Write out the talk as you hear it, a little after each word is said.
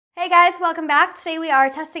Hey guys, welcome back. Today we are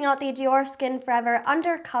testing out the Diorskin Forever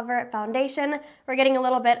Undercover foundation. We're getting a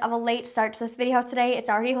little bit of a late start to this video today.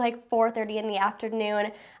 It's already like 4:30 in the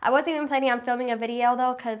afternoon. I wasn't even planning on filming a video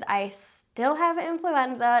though because I still have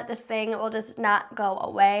influenza. This thing will just not go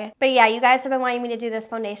away. But yeah, you guys have been wanting me to do this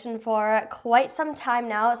foundation for quite some time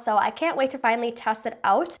now, so I can't wait to finally test it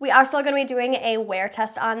out. We are still going to be doing a wear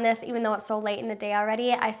test on this, even though it's so late in the day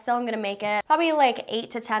already. I still am going to make it probably like 8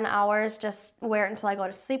 to 10 hours, just wear it until I go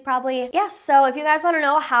to sleep probably. Yeah, so if you guys want to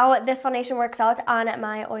know how this foundation works out on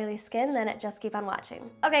my oily skin, then just keep on watching.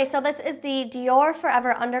 Okay, so this is the Dior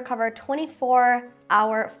Forever Undercover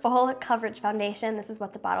 24-hour full coverage foundation. This is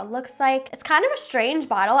what the bottle looks like. It's kind of a strange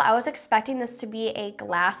bottle. I was expecting this to be a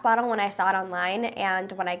glass bottle when I saw it online,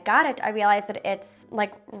 and when I got it, I realized that it's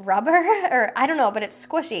like rubber, or I don't know, but it's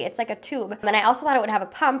squishy. It's like a tube. And I also thought it would have a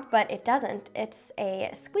pump, but it doesn't. It's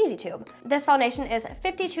a squeezy tube. This foundation is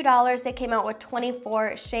 $52. They came out with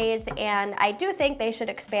 24 shades, and I do think they should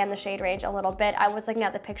expand the shade range a little bit. I was looking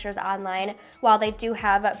at the pictures online. While they do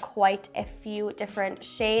have quite a few different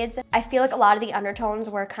shades, I feel like a lot of the undertones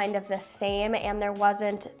were kind of the same, and there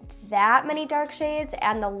wasn't that many dark shades,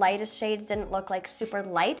 and the lightest shades didn't look like super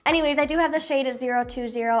light. Anyways, I do have the shade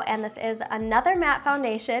 020, and this is another matte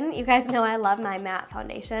foundation. You guys know I love my matte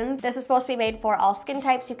foundations. This is supposed to be made for all skin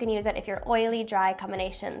types. You can use it if you're oily, dry,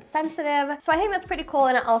 combination sensitive. So I think that's pretty cool,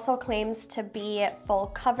 and it also claims to be full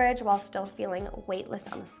coverage while still feeling weightless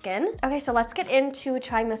on the skin. Okay, so let's get into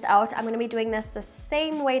trying this out. I'm gonna be doing this the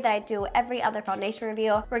same way that I do every other foundation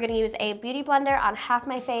review. We're gonna use a beauty blender on half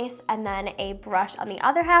my face, and then a brush on the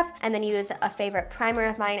other half, and then use a favorite primer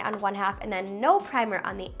of mine on one half, and then no primer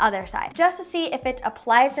on the other side, just to see if it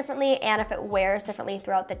applies differently and if it wears differently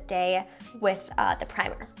throughout the day with the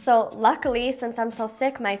primer. So luckily, since I'm so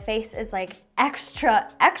sick, my face is like extra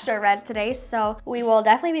red today, so we will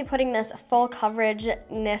definitely be putting this full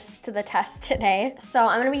coverage-ness to the test today. So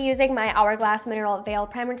I'm gonna be using my Hourglass Mineral Veil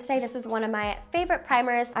Primer today. This is one of my favorite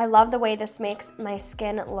primers. I love the way this makes my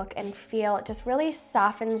skin look and feel. It just really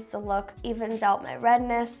softens the look, evens out my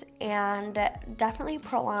redness, and definitely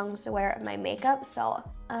prolongs the wear of my makeup. So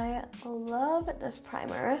I love this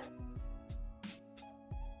primer.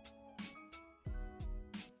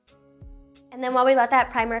 And then while we let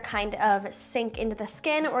that primer kind of sink into the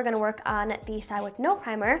skin, we're gonna work on the side with no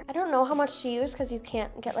primer. I don't know how much to use because you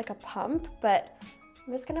can't get like a pump, but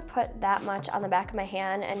I'm just gonna put that much on the back of my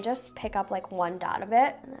hand and just pick up like one dot of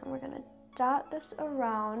it. And then we're gonna dot this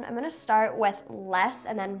around. I'm gonna start with less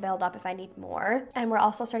and then build up if I need more. And we're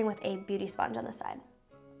also starting with a beauty sponge on the side.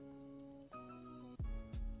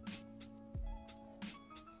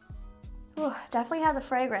 Ooh, definitely has a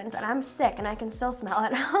fragrance, and I'm sick and I can still smell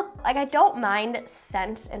it. Like, I don't mind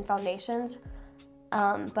scents in foundations,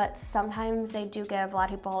 but sometimes they do give a lot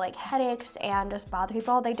of people like headaches and just bother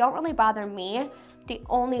people. They don't really bother me. The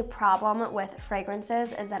only problem with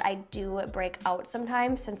fragrances is that I do break out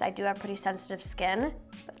sometimes, since I do have pretty sensitive skin.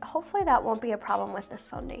 But hopefully that won't be a problem with this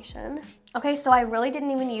foundation. Okay, so I really didn't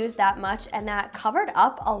even use that much, and that covered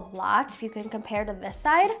up a lot if you can compare to this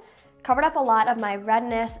side. Covered up a lot of my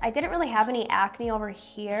redness. I didn't really have any acne over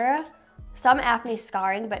here. Some acne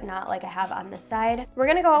scarring, but not like I have on this side. We're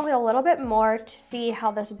gonna go in with a little bit more to see how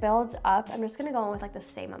this builds up. I'm just gonna go in with like the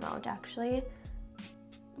same amount actually.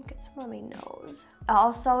 Get some on my nose. It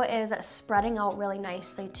also is spreading out really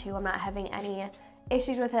nicely too. I'm not having any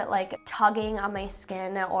issues with it like tugging on my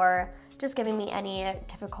skin or just giving me any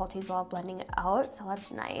difficulties while blending it out, so that's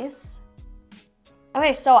nice.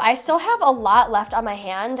 Okay, so I still have a lot left on my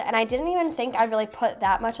hand, and I didn't even think I really put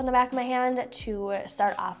that much on the back of my hand to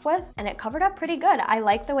start off with, and it covered up pretty good. I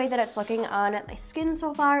like the way that it's looking on my skin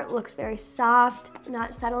so far. It looks very soft,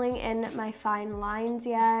 not settling in my fine lines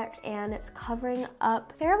yet, and it's covering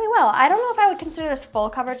up fairly well. I don't know if I would consider this full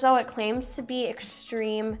coverage though. It claims to be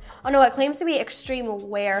extreme, oh no, it claims to be extreme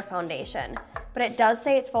wear foundation, but it does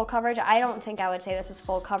say it's full coverage. I don't think I would say this is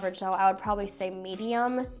full coverage though. I would probably say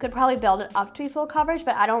medium. Could probably build it up to be full coverage,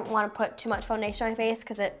 but I don't want to put too much foundation on my face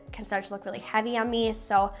because it can start to look really heavy on me.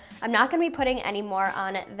 So I'm not going to be putting any more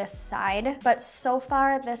on this side. But so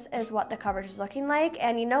far, this is what the coverage is looking like.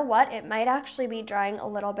 And you know what? It might actually be drying a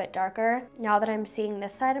little bit darker now that I'm seeing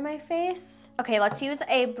this side of my face. Okay, let's use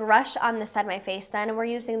a brush on this side of my face then. We're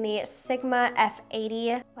using the Sigma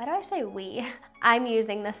F80. Why do I say we? I'm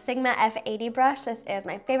using the Sigma F80 brush. This is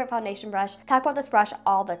my favorite foundation brush. I talk about this brush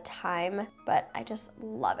all the time, but I just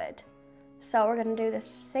love it. So we're gonna do the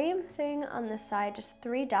same thing on this side, just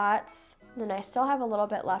 3 dots. And then I still have a little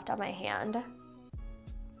bit left on my hand.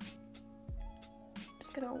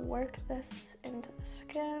 Just gonna work this into the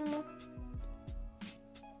skin.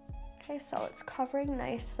 Okay, so it's covering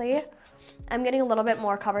nicely. I'm getting a little bit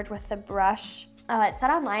more coverage with the brush. It said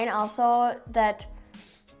online also that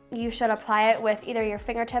you should apply it with either your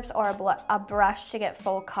fingertips or a brush to get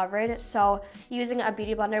full coverage. So using a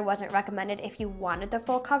beauty blender wasn't recommended if you wanted the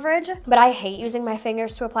full coverage. But I hate using my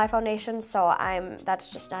fingers to apply foundation, so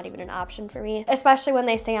that's just not even an option for me, especially when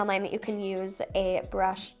they say online that you can use a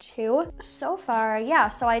brush too. So far, yeah,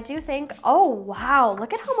 so I do think, oh wow,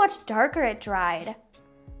 look at how much darker it dried.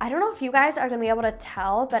 I don't know if you guys are gonna be able to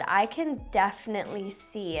tell, but I can definitely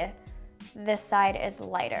see this side is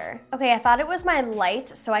lighter. Okay, I thought it was my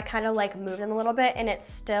lights, so I kind of like moved them a little bit and it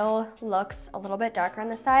still looks a little bit darker on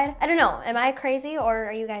this side. I don't know, am I crazy or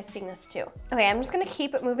are you guys seeing this too? Okay, I'm just gonna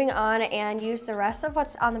keep it moving on and use the rest of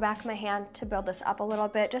what's on the back of my hand to build this up a little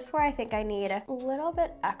bit, just where I think I need a little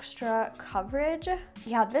bit extra coverage.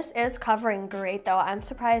 Yeah, this is covering great though. I'm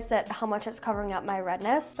surprised at how much it's covering up my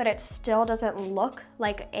redness, but it still doesn't look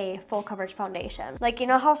like a full coverage foundation. Like, you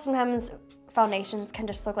know how sometimes foundations can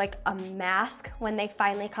just look like a mask when they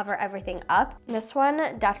finally cover everything up? This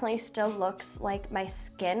one definitely still looks like my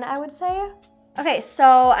skin, I would say. Okay,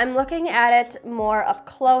 so I'm looking at it more up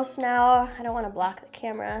close now. I don't want to block the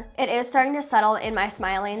camera. It is starting to settle in my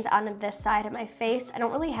smile lines on this side of my face. I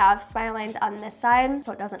don't really have smile lines on this side,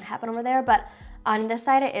 so it doesn't happen over there, but on this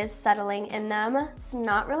side it is settling in them. It's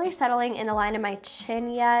not really settling in the line of my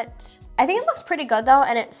chin yet. I think it looks pretty good though,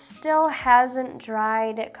 and it still hasn't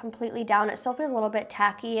dried completely down. It still feels a little bit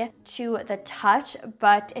tacky to the touch,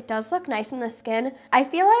 but it does look nice in the skin. I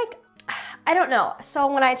feel like, I don't know.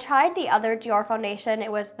 So when I tried the other Dior foundation,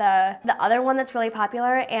 it was the other one that's really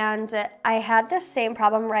popular, and I had the same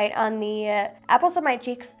problem right on the apples of my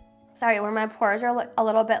cheeks, sorry, where my pores are a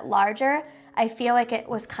little bit larger. I feel like it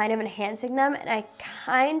was kind of enhancing them, and I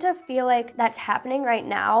kind of feel like that's happening right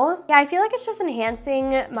now. Yeah, I feel like it's just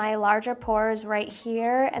enhancing my larger pores right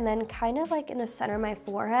here and then kind of like in the center of my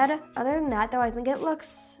forehead. Other than that though, I think it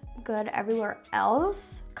looks good everywhere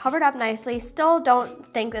else. Covered up nicely. Still don't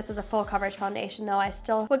think this is a full coverage foundation though. I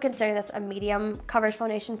still would consider this a medium coverage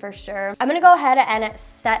foundation for sure. I'm gonna go ahead and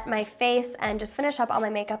set my face and just finish up all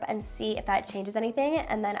my makeup and see if that changes anything,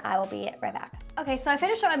 and then I will be right back. Okay, so I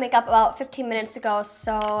finished up my makeup about 15 minutes ago,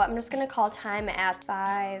 so I'm just gonna call time at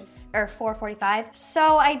 4:45.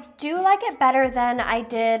 So I do like it better than I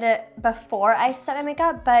did before I set my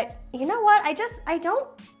makeup, but you know what? I don't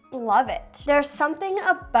love it. There's something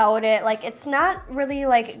about it, like it's not really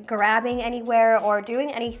like grabbing anywhere or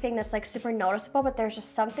doing anything that's like super noticeable, but there's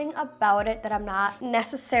just something about it that I'm not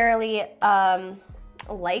necessarily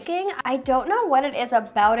liking. I don't know what it is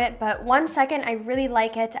about it, but one second I really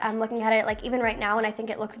like it. I'm looking at it like even right now and I think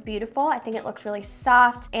it looks beautiful. I think it looks really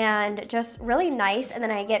soft and just really nice, and then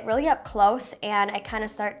I get really up close and I kind of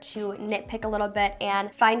start to nitpick a little bit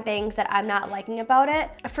and find things that I'm not liking about it.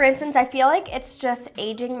 For instance, I feel like it's just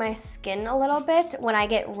aging my skin a little bit when I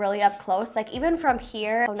get really up close. Like even from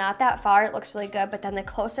here, so not that far, it looks really good, but then the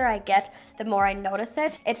closer I get, the more I notice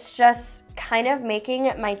it. It's just kind of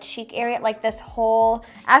making my cheek area, like this whole,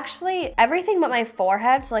 actually everything but my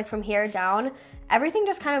forehead, so like from here down, everything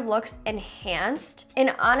just kind of looks enhanced.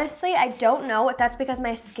 And honestly, I don't know if that's because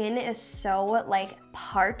my skin is so like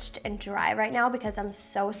parched and dry right now because I'm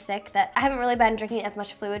so sick that I haven't really been drinking as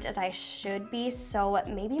much fluids as I should be. So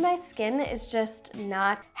maybe my skin is just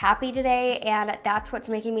not happy today, and that's what's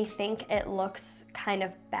making me think it looks kind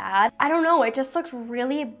of bad. I don't know, it just looks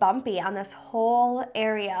really bumpy on this whole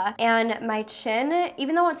area. And my chin,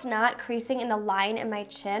 even though it's not creasing in the line in my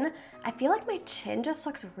chin, I feel like my chin just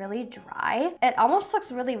looks really dry. It almost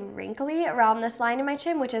looks really wrinkly around this line in my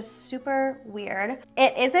chin, which is super weird.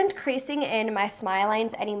 It isn't creasing in my smile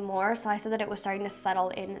lines anymore, so I said that it was starting to settle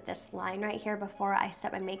in this line right here before I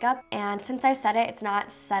set my makeup. And since I set it, it's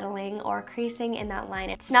not settling or creasing in that line.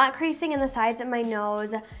 It's not creasing in the sides of my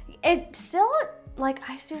nose. It still, like,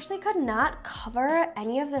 I seriously could not cover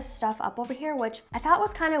any of this stuff up over here, which I thought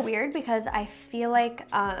was kind of weird because I feel like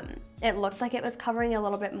it looked like it was covering a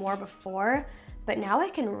little bit more before, but now I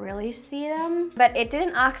can really see them. But it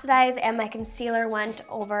didn't oxidize, and my concealer went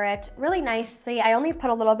over it really nicely. I only put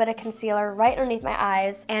a little bit of concealer right underneath my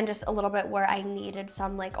eyes and just a little bit where I needed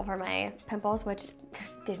some, like over my pimples, which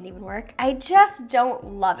didn't even work. I just don't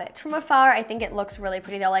love it. From afar, I think it looks really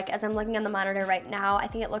pretty though. Like as I'm looking on the monitor right now, I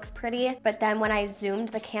think it looks pretty. But then when I zoomed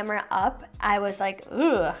the camera up, I was like,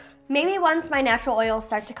 ugh. Maybe once my natural oils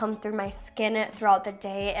start to come through my skin throughout the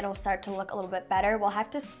day, it'll start to look a little bit better. We'll have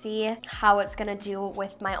to see how it's gonna do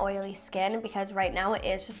with my oily skin, because right now it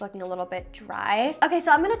is just looking a little bit dry. Okay,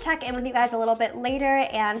 so I'm gonna check in with you guys a little bit later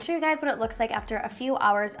and show you guys what it looks like after a few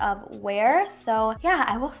hours of wear. So yeah,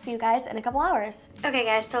 I will see you guys in a couple hours. Okay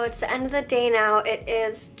guys, so it's the end of the day now. It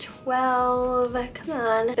is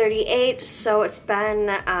 12:38, so it's been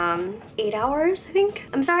 8 hours, I think.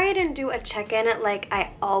 I'm sorry I didn't do a check-in like I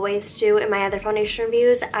always do in my other foundation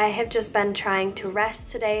reviews. I have just been trying to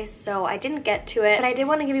rest today, so I didn't get to it, but I did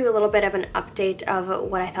want to give you a little bit of an update of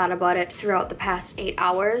what I thought about it throughout the past 8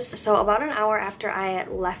 hours. So about an hour after I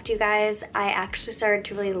left you guys, I actually started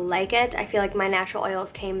to really like it. I feel like my natural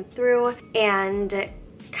oils came through and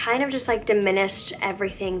kind of just like diminished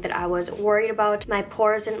everything that I was worried about. My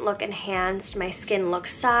pores didn't look enhanced, my skin looked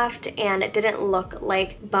soft, and it didn't look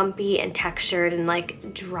like bumpy and textured and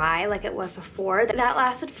like dry like it was before. That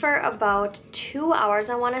lasted for about 2 hours,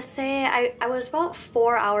 I want to say. I was about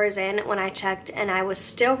 4 hours in when I checked, and I was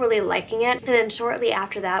still really liking it, and then shortly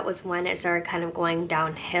after that was when it started kind of going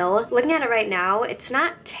downhill. Looking at it right now, it's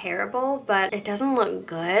not terrible, but it doesn't look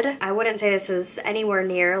good. I wouldn't say this is anywhere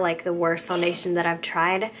near like the worst foundation that I've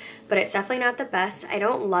tried, but it's definitely not the best. I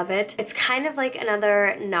don't love it. It's kind of like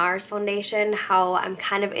another NARS foundation, how I'm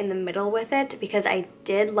kind of in the middle with it, because I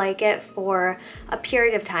did like it for a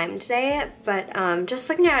period of time today, but just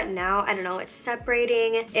looking at it now, I don't know, it's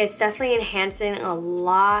separating. It's definitely enhancing a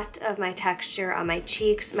lot of my texture on my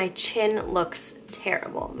cheeks. My chin looks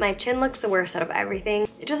terrible. My chin looks the worst out of everything.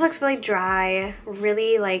 It just looks really dry,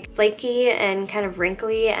 really like flaky and kind of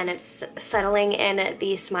wrinkly, and it's settling in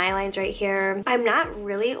the smile lines right here. I'm not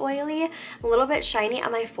really oily, a little bit shiny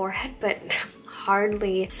on my forehead, but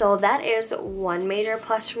hardly. So that is one major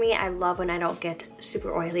plus for me. I love when I don't get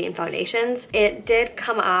super oily in foundations. It did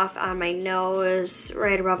come off on my nose,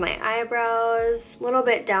 right above my eyebrows, a little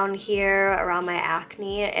bit down here around my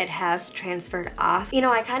acne. It has transferred off. You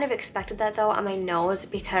know, I kind of expected that though on my nose,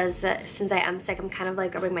 because since I am sick, I'm kind of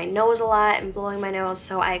like rubbing my nose a lot and blowing my nose,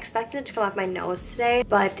 so I expected it to come off my nose today,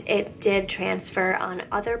 but it did transfer on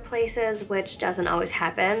other places, which doesn't always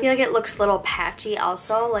happen. I feel like it looks a little patchy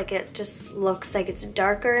also, like it just looks like it's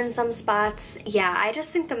darker in some spots. Yeah, I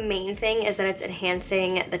just think the main thing is that it's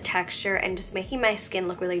enhancing the texture and just making my skin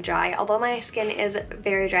look really dry. Although my skin is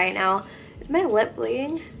very dry now. Is my lip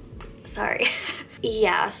bleeding? Sorry.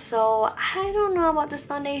 Yeah, so I don't know about this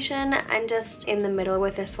foundation. I'm just in the middle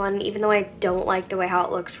with this one, even though I don't like the way how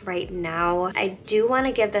it looks right now. I do want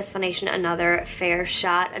to give this foundation another fair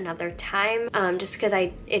shot another time, just because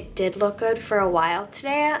it did look good for a while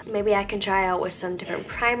today. Maybe I can try out with some different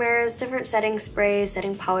primers, different setting sprays,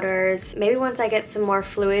 setting powders. Maybe once I get some more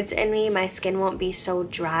fluids in me, my skin won't be so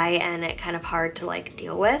dry and it kind of hard to like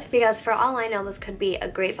deal with, because for all I know, this could be a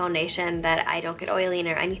great foundation that I don't get oily in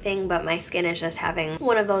or anything, but my skin is just having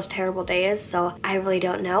one of those terrible days, so I really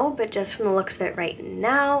don't know. But just from the looks of it right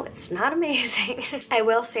now, it's not amazing. I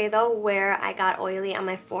will say though, where I got oily on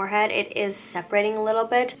my forehead, it is separating a little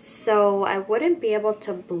bit, so I wouldn't be able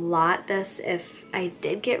to blot this if I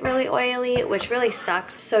did get really oily, which really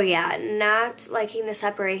sucks. So yeah, not liking the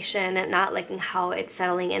separation, not liking how it's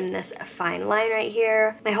settling in this fine line right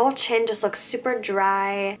here. My whole chin just looks super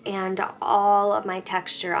dry, and all of my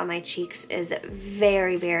texture on my cheeks is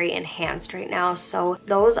very, very enhanced right now. So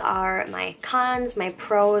those are my cons. My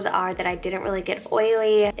pros are that I didn't really get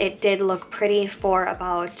oily. It did look pretty for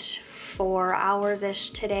about 4 hours-ish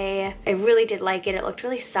today. I really did like it. It looked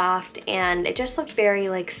really soft, and it just looked very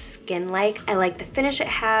like skin-like. I like the finish it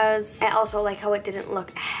has. I also like how it didn't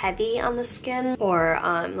look heavy on the skin or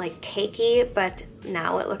like cakey, but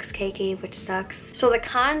now it looks cakey, which sucks. So the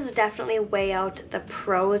cons definitely weigh out the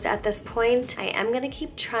pros at this point. I am gonna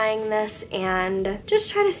keep trying this and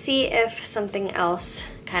just try to see if something else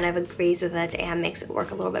kind of agrees with it and makes it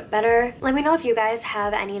work a little bit better. Let me know if you guys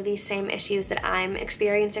have any of these same issues that I'm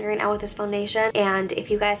experiencing right now with this foundation, and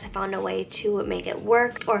if you guys have found a way to make it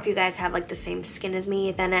work, or if you guys have like the same skin as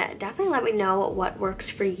me, then definitely let me know what works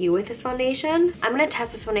for you with this foundation. I'm gonna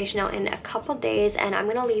test this foundation out in a couple days, and I'm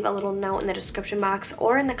gonna leave a little note in the description box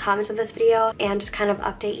or in the comments of this video and just kind of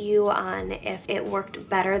update you on if it worked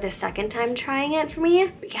better the second time trying it for me.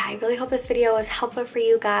 But yeah, I really hope this video was helpful for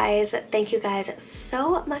you guys. Thank you guys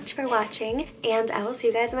so much for watching, and I will see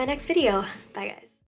you guys in my next video. Bye guys.